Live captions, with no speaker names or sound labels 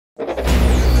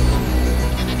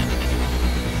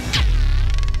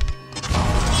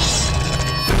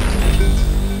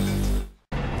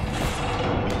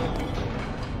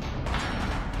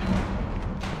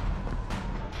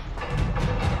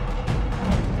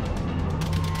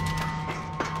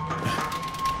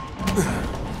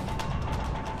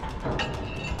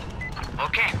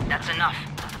That's enough.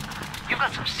 You've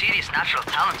got some serious natural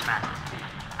talent, man.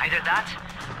 Either that,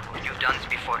 or you've done this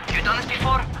before. You done this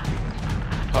before?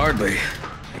 Hardly.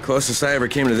 The closest I ever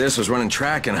came to this was running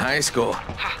track in high school.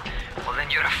 Well, then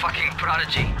you're a fucking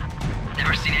prodigy.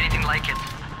 Never seen anything like it.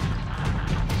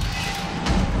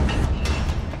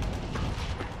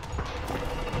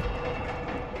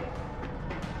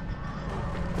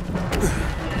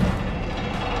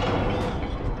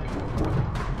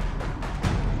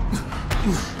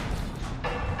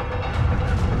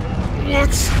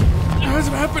 What's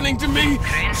happening to me?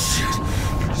 Crane?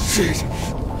 Shit.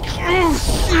 Oh,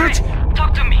 shit. Hey,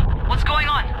 talk to me. What's going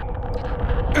on?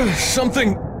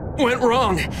 Something went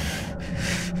wrong.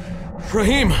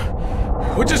 Rahim,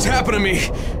 what just happened to me?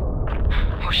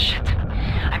 Oh shit.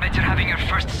 I bet you're having your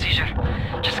first seizure.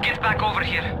 Just get back over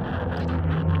here.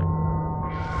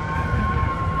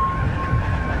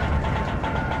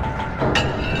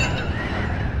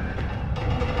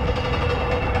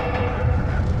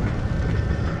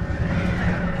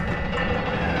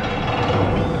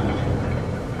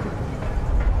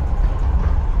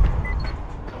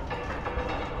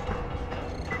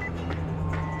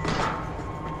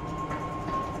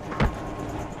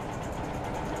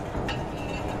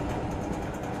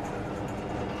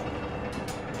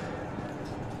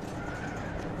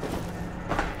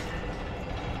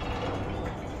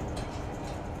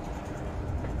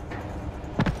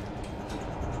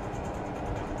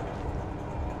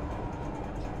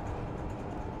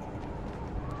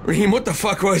 Rahim, what the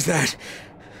fuck was that?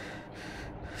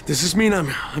 Does this mean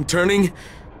I'm turning?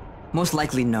 Most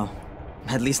likely no.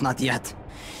 At least not yet.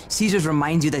 Seizures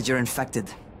remind you that you're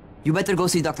infected. You better go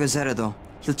see Dr. Zera though.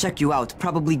 He'll check you out,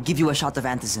 probably give you a shot of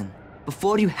antizin.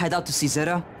 Before you head out to see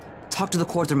Zera, talk to the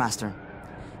quartermaster.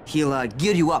 He'll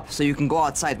gear you up so you can go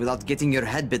outside without getting your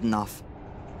head bitten off.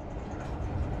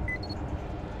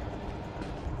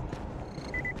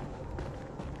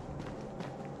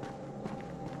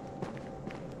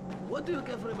 What do you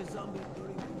get from a zombie?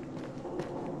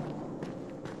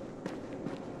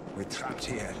 We're trapped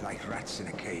here like rats in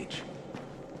a cage.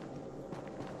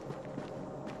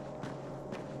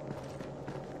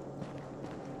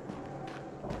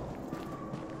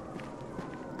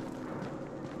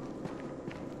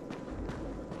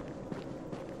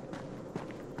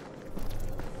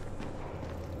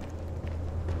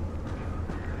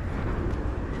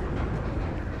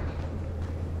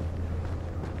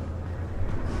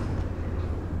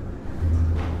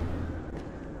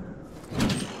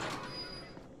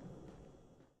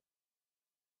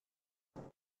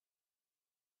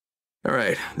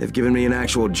 Alright, they've given me an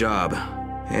actual job.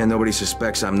 And nobody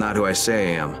suspects I'm not who I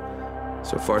say I am.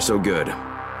 So far so good.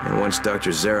 And once Dr.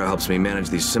 Zera helps me manage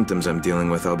these symptoms I'm dealing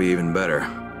with, I'll be even better.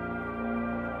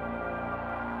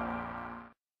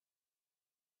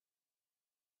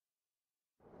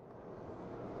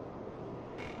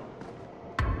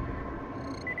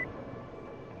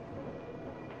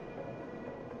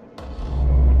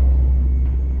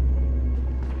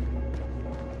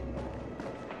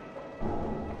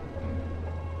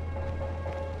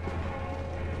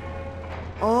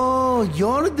 Oh,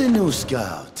 you're the new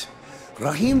scout.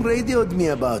 Rahim radioed me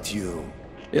about you.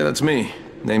 Yeah, that's me.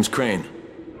 Name's Crane.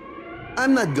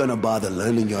 I'm not gonna bother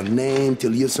learning your name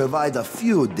till you survived a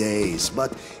few days,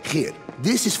 but here,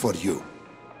 this is for you.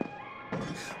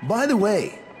 By the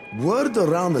way, word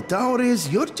around the tower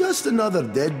is you're just another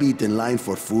deadbeat in line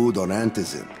for food or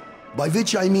antizin. By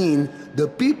which I mean, the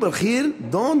people here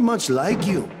don't much like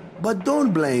you. But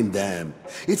don't blame them.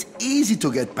 It's easy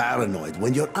to get paranoid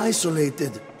when you're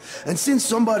isolated. And since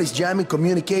somebody's jamming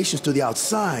communications to the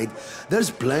outside, there's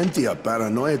plenty of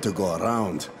paranoia to go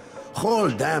around. Whole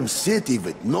damn city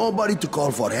with nobody to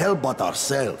call for help but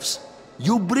ourselves.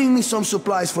 You bring me some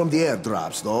supplies from the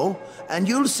airdrops, though, and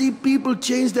you'll see people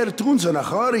change their tunes in a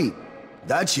hurry.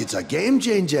 That shit's a game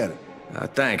changer.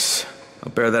 Thanks.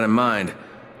 I'll bear that in mind.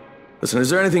 Listen, is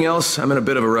there anything else? I'm in a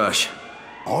bit of a rush.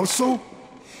 Also,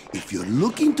 if you're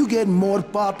looking to get more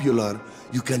popular,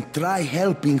 you can try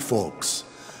helping folks.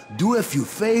 Do a few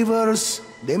favors,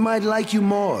 they might like you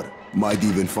more. Might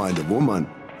even find a woman.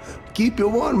 Keep you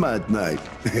warm at night.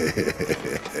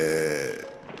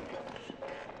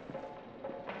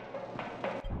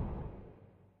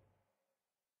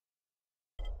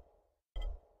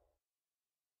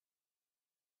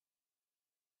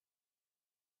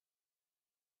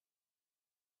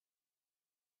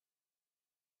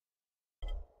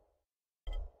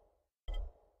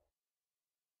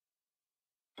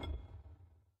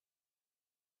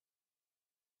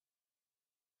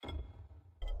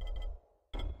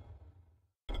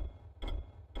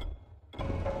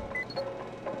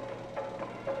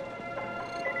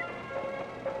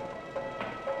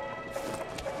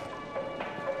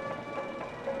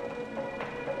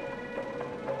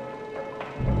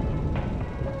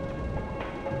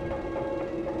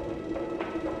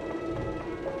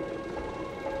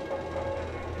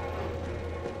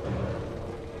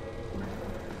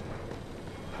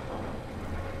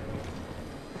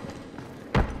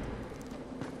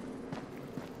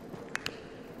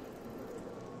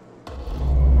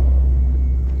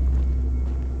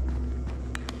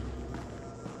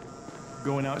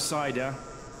 Going outside, eh?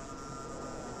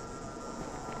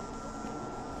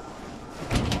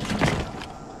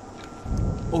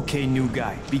 Okay, new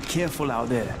guy, be careful out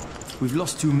there. We've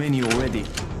lost too many already.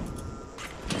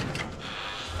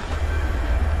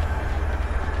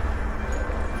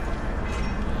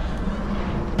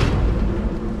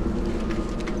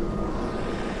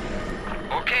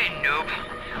 Okay, noob.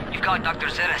 You've got Dr.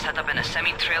 Zera set up in a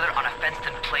semi-trailer on a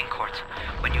fenced-in playing court.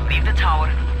 When you leave the tower,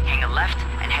 hang a left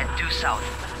and head due south.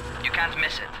 You can't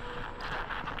miss it.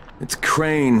 It's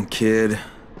Crane, kid.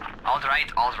 All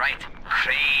right.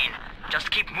 Crane. Just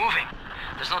keep moving.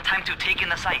 There's no time to take in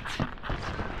the sights.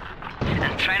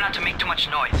 And try not to make too much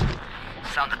noise.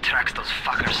 Sound attracts those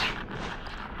fuckers.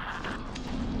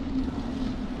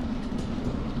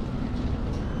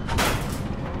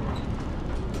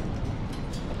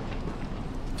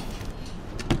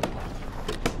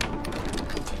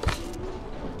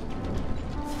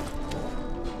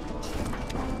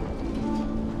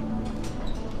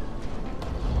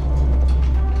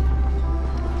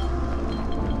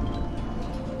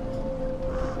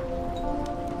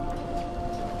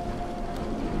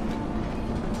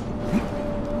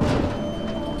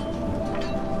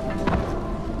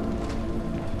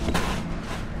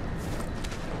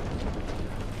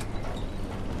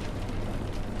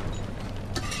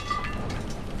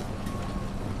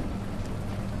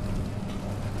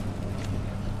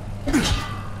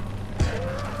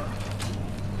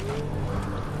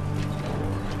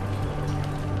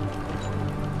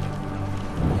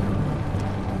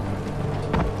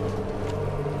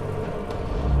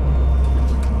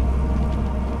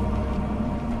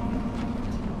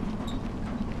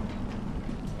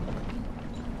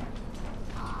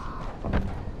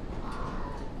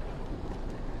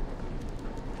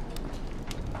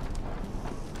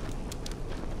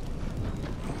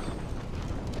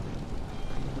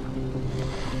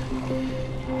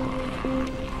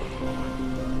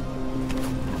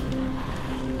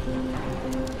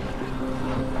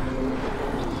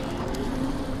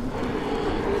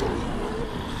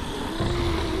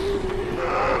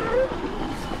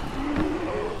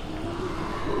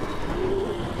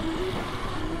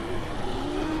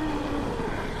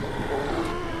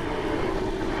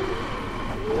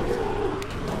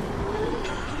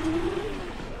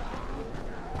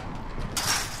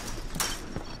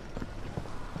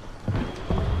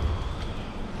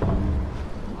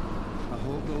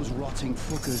 Rotting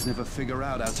fuckers never figure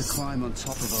out how to climb on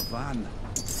top of a van.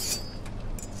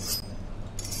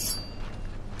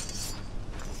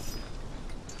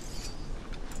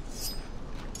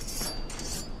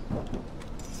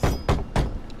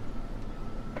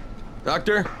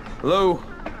 Doctor? Hello?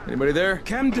 Anybody there?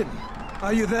 Camden,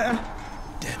 are you there?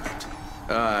 Damn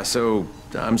it. So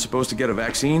I'm supposed to get a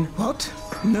vaccine? What?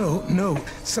 No.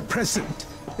 Suppressant.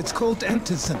 It's called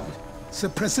antizin.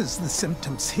 Suppresses the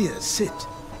symptoms. Here, sit.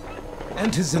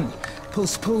 Antizin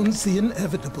postpones the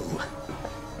inevitable.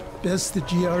 Best the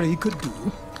GRE could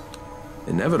do.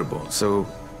 Inevitable? So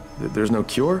there's no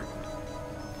cure?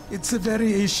 It's a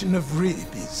variation of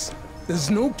rabies. There's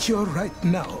no cure right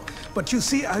now, but you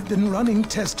see, I've been running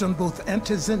tests on both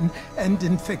antizin and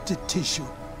infected tissue.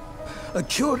 A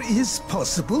cure is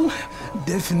possible,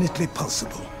 definitely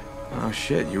possible. Oh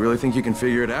shit, you really think you can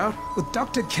figure it out? With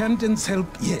Dr. Camden's help,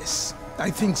 yes, I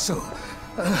think so.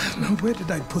 Now where did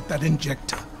I put that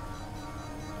injector?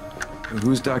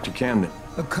 Who's Dr. Camden?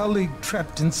 A colleague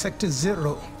trapped in Sector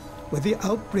 0, where the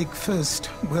outbreak first,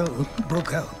 well,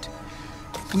 broke out.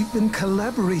 We've been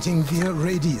collaborating via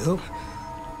radio,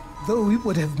 though we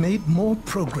would have made more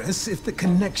progress if the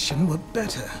connection were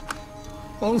better.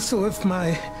 Also, if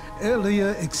my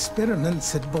earlier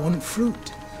experiments had borne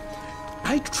fruit.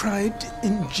 I tried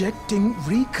injecting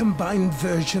recombined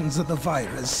versions of the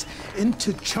virus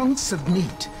into chunks of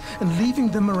meat and leaving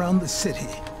them around the city,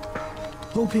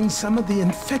 hoping some of the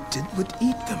infected would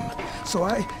eat them so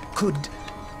I could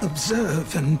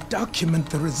observe and document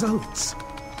the results.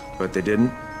 But they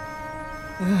didn't?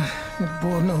 It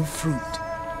bore no fruit.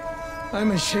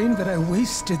 I'm ashamed that I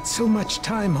wasted so much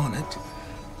time on it.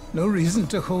 No reason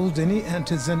to hold any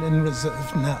antizin in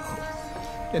reserve now.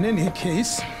 In any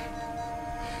case,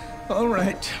 all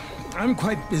right, I'm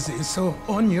quite busy, so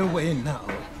on your way now.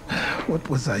 What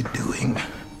was I doing?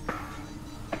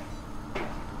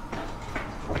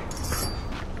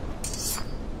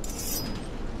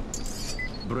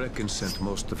 Brecken sent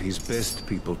most of his best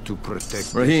people to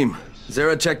protect... Rahim,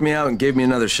 Zera checked me out and gave me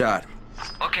another shot.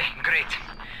 Okay, great.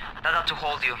 That ought to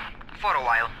hold you. For a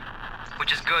while.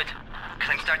 Which is good, because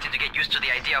I'm starting to get used to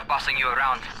the idea of bossing you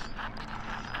around.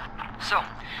 So,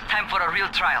 time for a real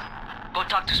trial. Go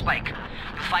talk to Spike.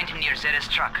 You'll find him near Zeta's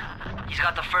truck. He's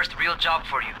got the first real job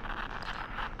for you.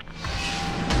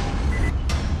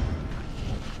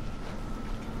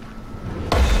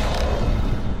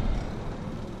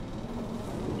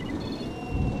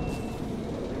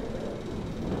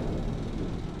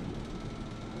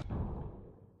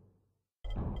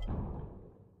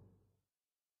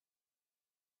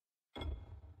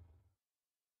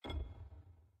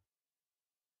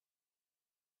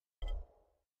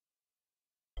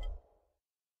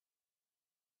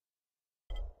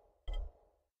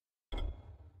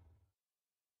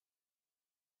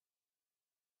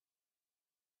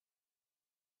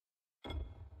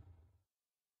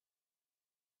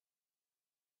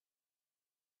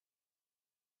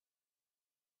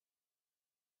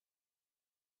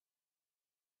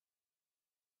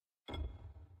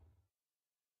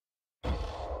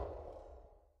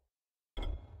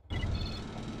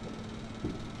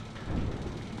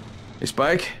 Hey,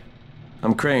 Spike.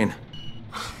 I'm Crane.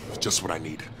 Just what I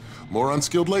need. More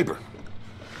unskilled labor.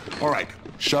 All right,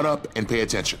 shut up and pay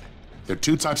attention. There are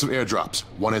two types of airdrops.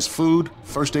 One has food,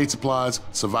 first aid supplies,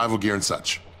 survival gear, and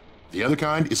such. The other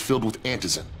kind is filled with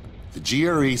antizin. The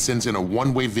GRE sends in a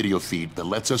one-way video feed that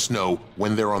lets us know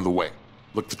when they're on the way.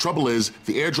 Look, the trouble is,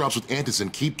 the airdrops with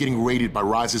antizin keep getting raided by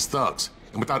Rise's thugs,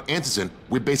 and without antizin,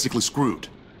 we're basically screwed.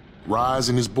 Rise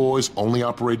and his boys only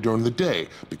operate during the day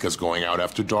because going out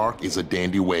after dark is a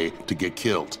dandy way to get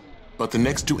killed. But the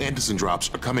next two antizin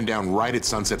drops are coming down right at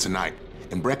sunset tonight,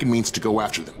 and Brecken means to go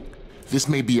after them. This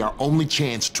may be our only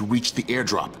chance to reach the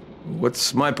airdrop.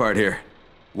 What's my part here?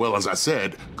 Well, as I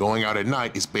said, going out at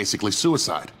night is basically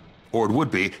suicide. Or it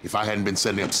would be if I hadn't been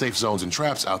setting up safe zones and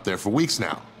traps out there for weeks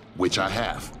now, which I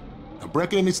have. Now,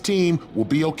 Brecken and his team will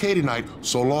be okay tonight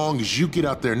so long as you get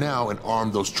out there now and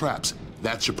arm those traps.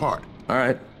 That's your part. All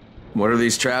right. What are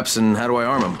these traps and how do I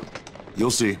arm them?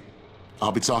 You'll see.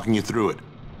 I'll be talking you through it.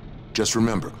 Just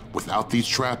remember, without these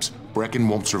traps, Brecken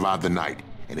won't survive the night.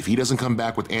 And if he doesn't come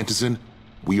back with antizin,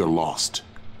 we are lost.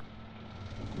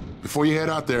 Before you head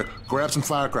out there, grab some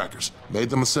firecrackers. Made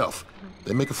them myself.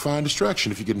 They make a fine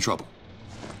distraction if you get in trouble.